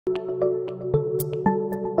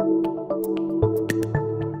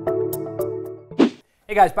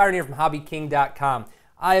Hey guys, Byron here from HobbyKing.com.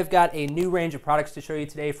 I've got a new range of products to show you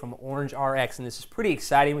today from OrangeRX, and this is pretty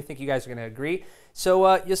exciting. We think you guys are going to agree.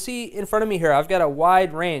 So you'll see in front of me here, I've got a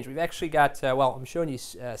wide range. We've actually got, well, I'm showing you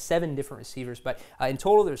 7 different receivers, but in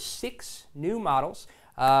total there's 6 new models,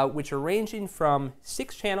 which are ranging from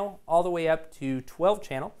 6-channel all the way up to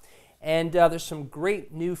 12-channel. And there's some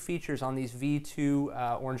great new features on these V2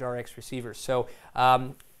 OrangeRX receivers. So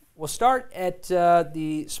we'll start at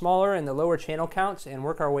the smaller and the lower channel counts and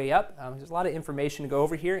work our way up. There's a lot of information to go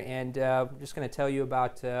over here, and I'm just going to tell you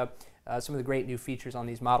about some of the great new features on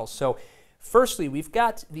these models. So firstly, we've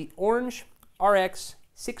got the OrangeRX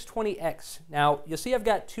 620X. Now, you'll see I've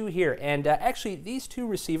got 2 here, and actually these 2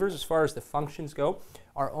 receivers, as far as the functions go,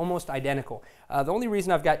 are almost identical. The only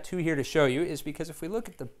reason I've got 2 here to show you is because if we look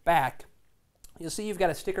at the back, you'll see you've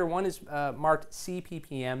got a sticker. One is marked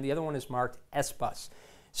CPPM, the other one is marked S-Bus.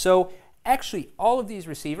 So actually, all of these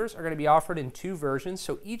receivers are going to be offered in 2 versions,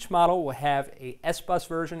 so each model will have a S-Bus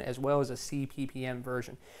version as well as a CPPM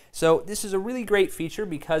version. So this is a really great feature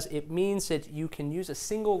because it means that you can use a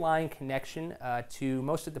single line connection to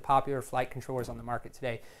most of the popular flight controllers on the market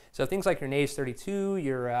today. So things like your Naze 32,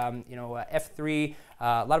 your F3,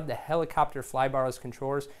 a lot of the helicopter flybarless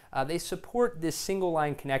controllers, they support this single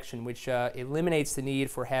line connection, which eliminates the need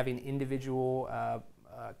for having individual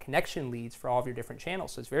connection leads for all of your different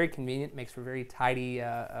channels. So it's very convenient, makes for very tidy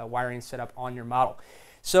wiring setup on your model.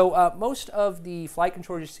 So most of the flight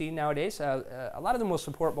controllers you see nowadays, a lot of them will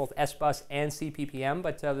support both S-Bus and CPPM,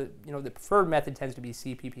 but the preferred method tends to be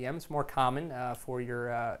CPPM. It's more common for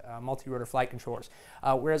your multi-rotor flight controllers.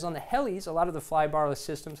 Whereas on the helis, a lot of the flybarless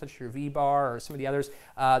systems, such as your V-Bar or some of the others,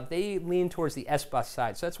 they lean towards the S-Bus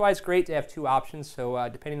side. So that's why it's great to have 2 options. So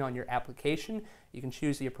depending on your application, you can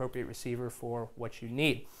choose the appropriate receiver for what you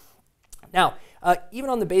need. Now, even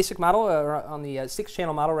on the basic model, or on the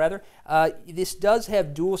 6-channel model rather, this does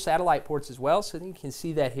have dual satellite ports as well, so you can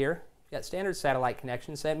see that here. You've got standard satellite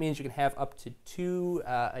connections, so that means you can have up to 2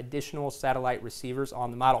 additional satellite receivers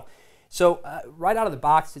on the model. So right out of the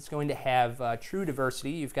box, it's going to have true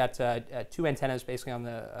diversity. You've got 2 antennas basically on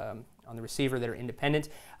the receiver that are independent,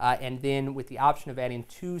 and then with the option of adding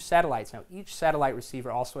 2 satellites. Now, each satellite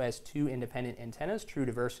receiver also has 2 independent antennas, true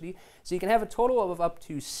diversity. So you can have a total of up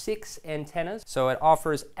to 6 antennas. So it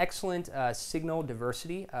offers excellent signal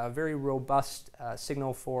diversity, very robust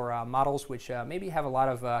signal for models which maybe have a lot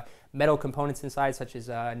of metal components inside, such as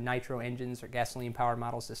nitro engines or gasoline-powered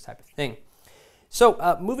models, this type of thing.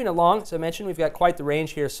 So moving along, as I mentioned, we've got quite the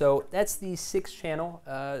range here. So that's the 6-channel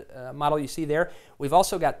model you see there. We've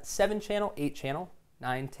also got 7-channel, 8-channel,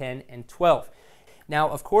 9, 10, and 12. Now,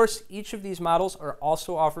 of course, each of these models are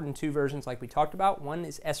also offered in 2 versions like we talked about. One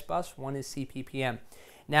is S-Bus, one is CPPM.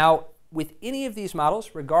 Now, with any of these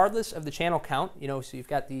models, regardless of the channel count, so you've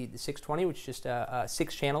got the 620, which is just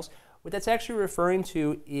 6 channels. What that's actually referring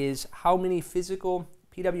to is how many physical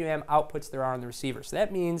PWM outputs there are on the receiver. So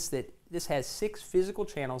that means that this has 6 physical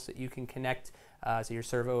channels that you can connect to your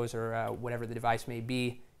servos or whatever the device may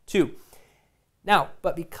be to. Now,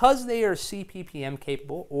 but because they are CPPM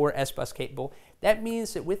capable or S-Bus capable, that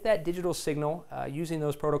means that with that digital signal, using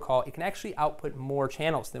those protocol, it can actually output more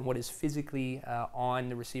channels than what is physically on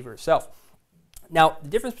the receiver itself. Now, the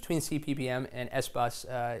difference between CPPM and S-Bus,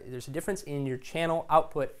 there's a difference in your channel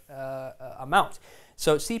output amount.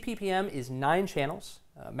 So CPPM is 9 channels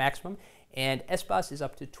maximum, and S-Bus is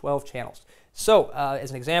up to 12 channels. So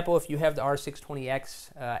as an example, if you have the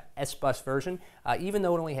R620X S-Bus version, even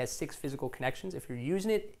though it only has 6 physical connections, if you're using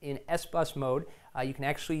it in S-Bus mode, you can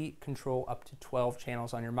actually control up to 12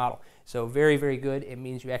 channels on your model. So very, very good. It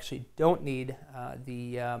means you actually don't need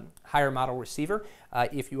the higher model receiver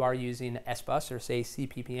if you are using S-Bus or say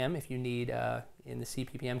CPPM, if you need, in the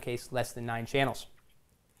CPPM case, less than 9 channels.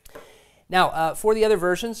 Now, for the other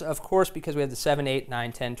versions, of course, because we have the 7, 8,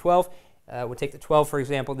 9, 10, 12, we'll take the 12, for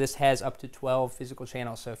example. This has up to 12 physical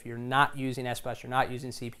channels. So if you're not using S-Bus, you're not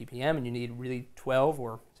using CPPM, and you need really 12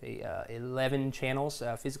 or, say, 11 channels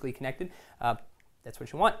physically connected, that's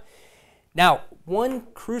what you want. Now, one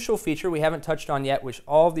crucial feature we haven't touched on yet, which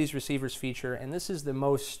all of these receivers feature, and this is the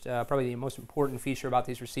most, probably the most important feature about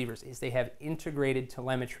these receivers, is they have integrated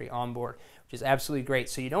telemetry on board, which is absolutely great.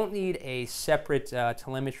 So you don't need a separate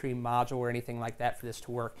telemetry module or anything like that for this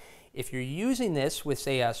to work. If you're using this with,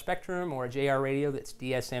 say, a Spectrum or a JR radio that's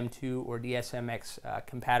DSM2 or DSMX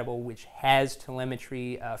compatible, which has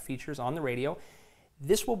telemetry features on the radio,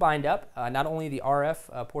 this will bind up not only the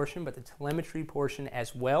RF portion, but the telemetry portion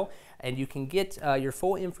as well, and you can get your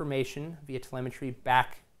full information via telemetry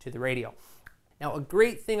back to the radio. Now, a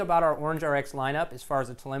great thing about our OrangeRX lineup as far as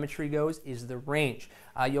the telemetry goes is the range.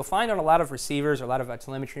 You'll find on a lot of receivers or a lot of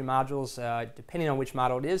telemetry modules, depending on which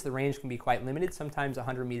model it is, the range can be quite limited, sometimes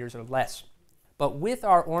 100 meters or less. But with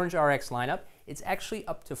our OrangeRX lineup, it's actually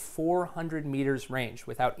up to 400 meters range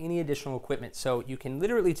without any additional equipment. So you can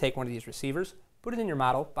literally take one of these receivers, put it in your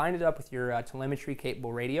model, bind it up with your telemetry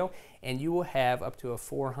capable radio, and you will have up to a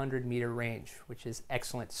 400 meter range, which is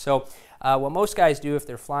excellent. So what most guys do if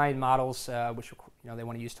they're flying models, which they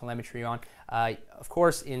want to use telemetry on, of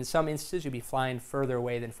course, in some instances you'll be flying further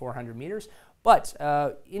away than 400 meters. But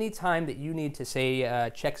anytime that you need to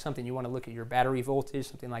say check something, you want to look at your battery voltage,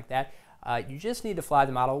 something like that, you just need to fly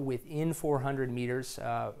the model within 400 meters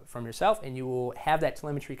from yourself, and you will have that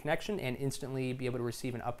telemetry connection and instantly be able to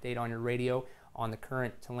receive an update on your radio on the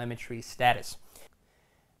current telemetry status.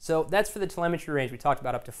 So that's for the telemetry range. We talked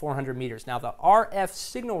about up to 400 meters. Now the RF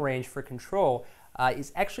signal range for control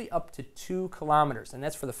is actually up to 2 kilometers, and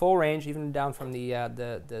that's for the full range, even down from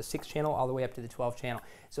the 6 channel all the way up to the 12 channel.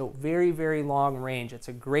 So very, very long range. It's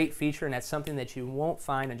a great feature, and that's something that you won't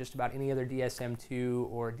find on just about any other DSM-2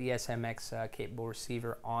 or DSM-X capable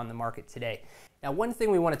receiver on the market today. Now, one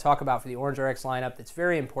thing we want to talk about for the OrangeRX lineup that's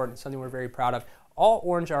very important, something we're very proud of, all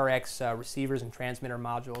OrangeRX receivers and transmitter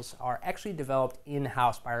modules are actually developed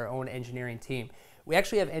in-house by our own engineering team. We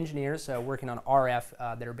actually have engineers working on RF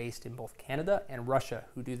that are based in both Canada and Russia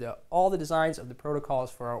who do all the designs of the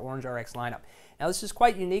protocols for our OrangeRX lineup. Now this is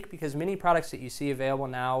quite unique because many products that you see available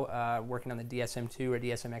now working on the DSM-2 or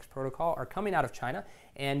DSM-X protocol are coming out of China,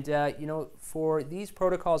 and for these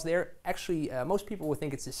protocols there, actually most people will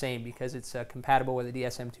think it's the same because it's compatible with a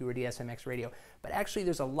DSM-2 or DSM-X radio, but actually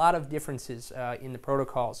there's a lot of differences in the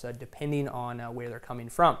protocols depending on where they're coming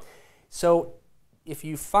from. So if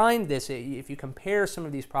you find this, if you compare some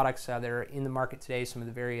of these products that are in the market today, some of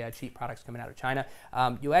the very cheap products coming out of China,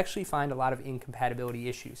 you'll actually find a lot of incompatibility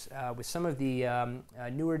issues. With some of the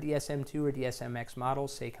newer DSM-2 or DSM-X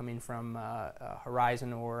models, say coming from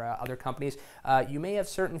Horizon or other companies, you may have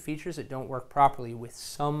certain features that don't work properly with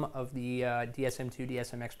some of the DSM-2,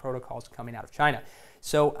 DSM-X protocols coming out of China.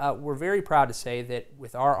 So we're very proud to say that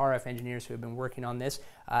with our RF engineers who have been working on this,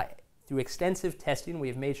 through extensive testing, we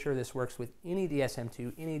have made sure this works with any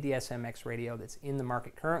DSM-2, any DSM-X radio that's in the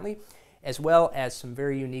market currently, as well as some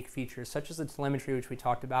very unique features such as the telemetry, which we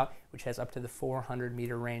talked about, which has up to the 400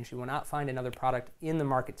 meter range. You will not find another product in the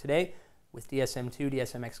market today with DSM-2,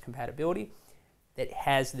 DSM-X compatibility that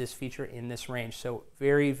has this feature in this range. So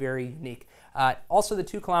very, very unique. Also the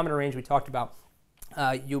 2 kilometer range we talked about.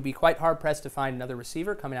 You'll be quite hard-pressed to find another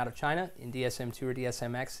receiver coming out of China in DSM-2 or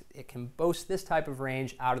DSM-X. It can boast this type of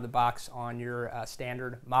range out of the box on your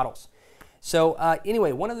standard models. So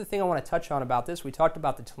anyway, one other thing I want to touch on about this, we talked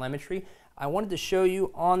about the telemetry. I wanted to show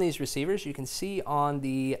you on these receivers, you can see on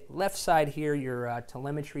the left side here your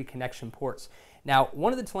telemetry connection ports. Now,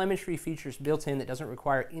 one of the telemetry features built in that doesn't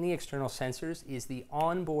require any external sensors is the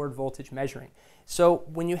onboard voltage measuring. So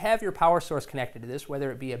when you have your power source connected to this,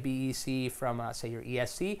 whether it be a BEC from, say, your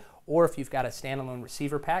ESC, or if you've got a standalone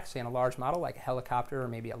receiver pack, say in a large model like a helicopter or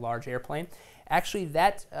maybe a large airplane, actually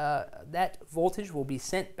that voltage will be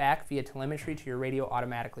sent back via telemetry to your radio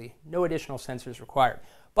automatically. No additional sensors required.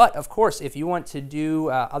 But of course, if you want to do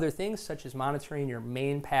other things such as monitoring your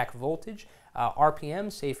main pack voltage,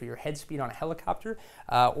 RPM, say for your head speed on a helicopter,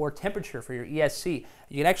 or temperature for your ESC,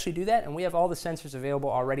 you can actually do that, and we have all the sensors available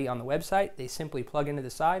already on the website. They simply plug into the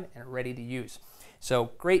side and are ready to use.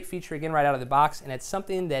 So great feature again right out of the box, and it's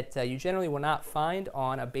something that you generally will not find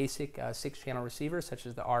on a basic 6-channel receiver such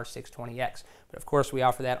as the R620X. But of course we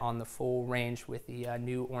offer that on the full range with the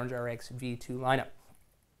new OrangeRX V2 lineup.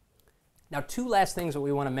 Now, 2 last things that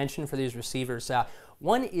we want to mention for these receivers.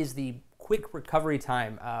 One is the quick recovery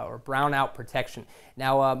time or brownout protection.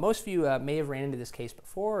 Now, most of you may have ran into this case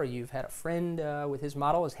before, or you've had a friend with his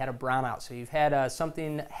model has had a brownout. So you've had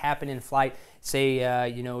something happen in flight. Say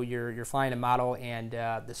you're flying a model and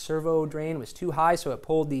the servo drain was too high, so it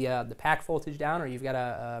pulled the pack voltage down, or you've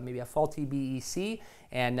got maybe a faulty BEC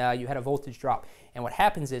and you had a voltage drop. And what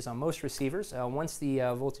happens is on most receivers, once the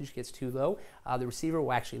voltage gets too low, the receiver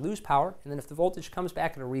will actually lose power, and then if the voltage comes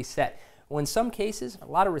back, it'll reset. Well, in some cases, a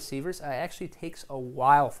lot of receivers, it actually takes a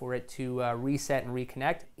while for it to reset and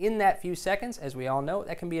reconnect. In that few seconds, as we all know,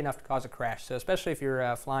 that can be enough to cause a crash. So especially if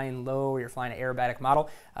you're flying low or you're flying an aerobatic model,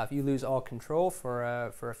 if you lose all control for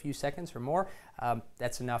a few seconds or more,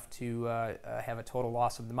 that's enough to have a total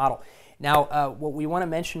loss of the model. Now, what we want to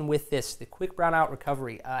mention with this, the quick brownout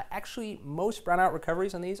recovery, actually most brownout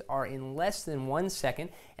recoveries on these are in less than 1 second.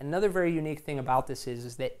 And another very unique thing about this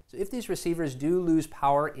is that if these receivers do lose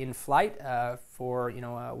power in flight for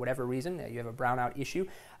whatever reason, you have a brownout issue,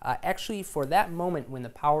 actually for that moment when the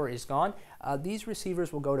power is gone, these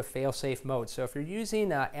receivers will go to fail-safe mode. So if you're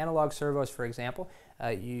using analog servos, for example,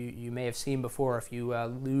 you may have seen before, if you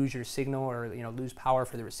lose your signal or lose power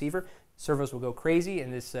for the receiver, servos will go crazy,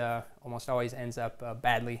 and this almost always ends up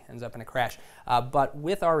badly, ends up in a crash. But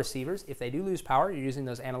with our receivers, if they do lose power, you're using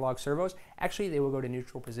those analog servos, actually they will go to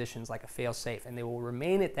neutral positions like a fail-safe, and they will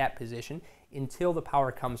remain at that position until the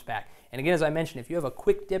power comes back. And again, as I mentioned, if you have a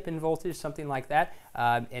quick dip in voltage, something like that,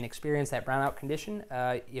 and experience that brownout condition,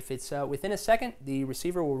 if it's within a second, the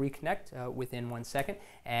receiver will reconnect within 1 second,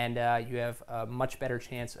 and you have a much better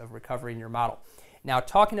chance of recovering your model. Now,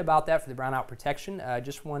 talking about that for the brownout protection,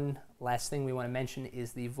 just one last thing we want to mention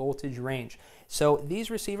is the voltage range. So these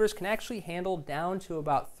receivers can actually handle down to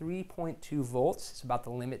about 3.2 volts. It's about the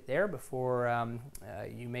limit there before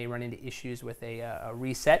you may run into issues with a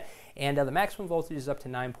reset. And the maximum voltage is up to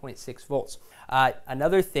 9.6 volts.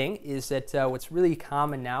 Another thing is that what's really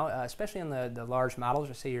common now, especially on the large models,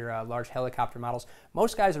 or say your large helicopter models,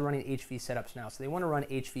 most guys are running HV setups now. So they want to run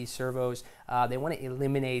HV servos. They want to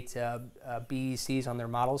eliminate BECs on their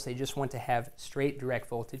models. They just want to have straight direct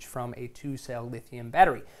voltage from a 2-cell lithium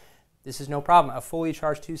battery. This is no problem. A fully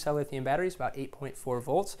charged 2-cell lithium battery is about 8.4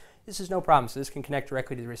 volts. This is no problem. So this can connect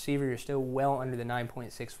directly to the receiver. You're still well under the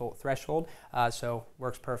 9.6 volt threshold, so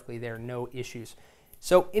works perfectly there, no issues.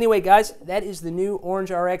 So anyway, guys, that is the new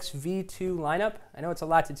OrangeRX V2 lineup. I know it's a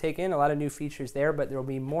lot to take in, a lot of new features there, but there will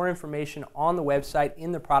be more information on the website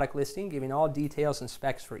in the product listing, giving all details and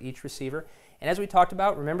specs for each receiver. And as we talked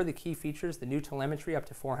about, remember the key features, the new telemetry up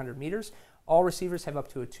to 400 meters. All receivers have up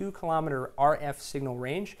to a 2-kilometer RF signal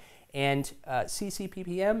range, and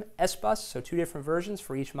CCPPM, S-Bus, so 2 different versions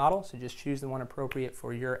for each model, so just choose the one appropriate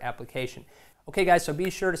for your application. Okay guys, so be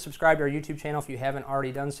sure to subscribe to our YouTube channel if you haven't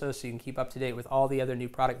already done so you can keep up to date with all the other new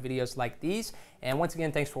product videos like these. And once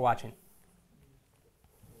again, thanks for watching.